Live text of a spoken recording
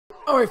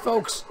Alright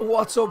folks,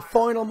 what's up?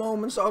 Final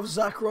moments of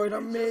Zack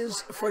Ryder,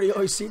 Miz for the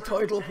IC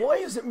title. Why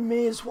is it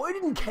Miz? Why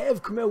didn't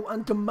Kev come out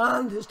and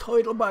demand his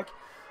title back?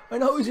 I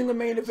know he's in the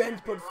main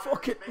event, but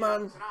fuck it,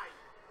 man.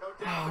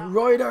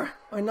 Ryder,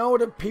 I know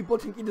that people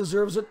think he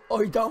deserves it.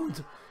 I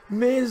don't.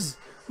 Miz,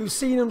 we've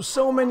seen him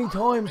so many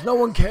times. No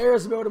one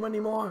cares about him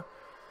anymore.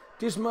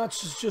 This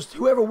match is just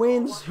whoever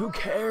wins, who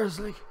cares?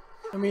 Like,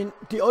 I mean,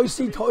 the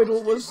IC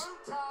title was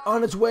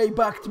on its way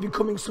back to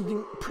becoming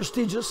something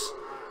prestigious.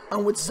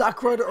 And with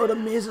Zack Ryder or the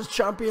Miz as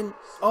champion,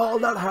 all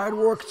that hard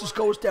work just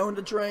goes down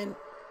the drain.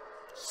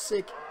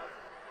 Sick.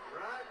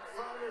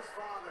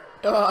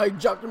 I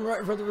dropped him right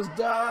in front of his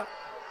dad.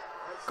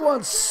 Go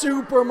on,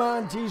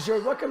 Superman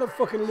t-shirt. What kind of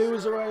fucking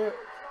loser are you?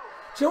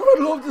 Do you know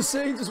what I'd love to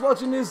see just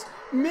watching this?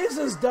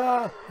 Miz's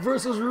dad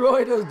versus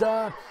Ryder's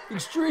dad.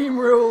 Extreme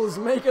Rules.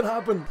 Make it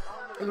happen.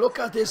 Look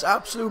at this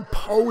absolute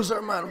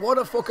poser, man. What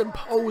a fucking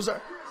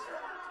poser.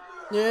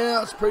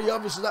 Yeah, it's pretty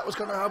obvious that was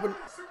going to happen.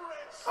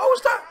 How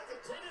was that?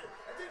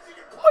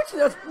 I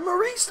think that's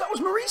Maryse. That was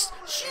Maryse.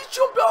 She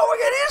jumped over.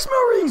 It is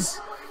Maryse.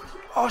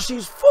 Oh,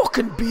 she's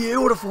fucking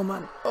beautiful,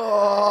 man.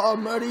 Oh,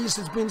 Maryse,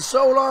 it's been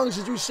so long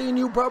since we've seen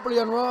you properly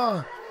on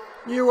Raw.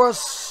 You are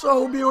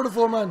so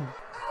beautiful, man.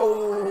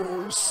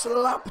 Oh,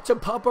 slap to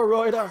Papa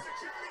Ryder.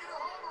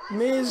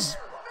 Miz,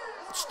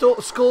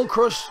 skull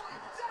crush.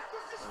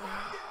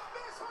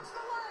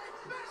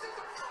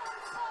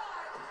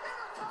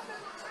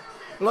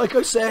 Like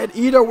I said,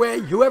 either way,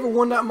 whoever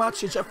won that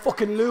match, it's a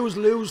fucking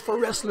lose-lose for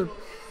wrestling.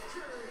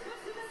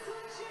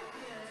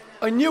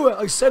 I knew it.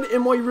 I said it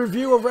in my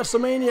review of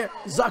WrestleMania.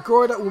 Zack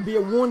Ryder will be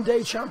a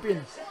one-day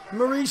champion.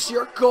 Maryse,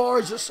 you're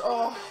gorgeous.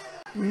 Oh,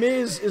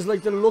 Miz is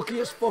like the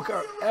luckiest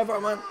fucker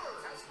ever, man.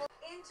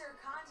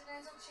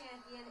 Intercontinental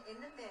champion in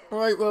the Miz.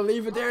 Alright, well,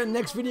 leave it there.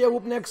 Next video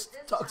up next.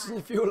 Talk to you in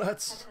a few,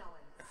 lads.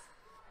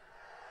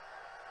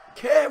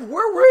 Kev,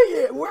 where were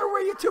you? Where were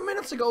you 2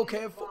 minutes ago,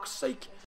 Kev? Fuck's sake.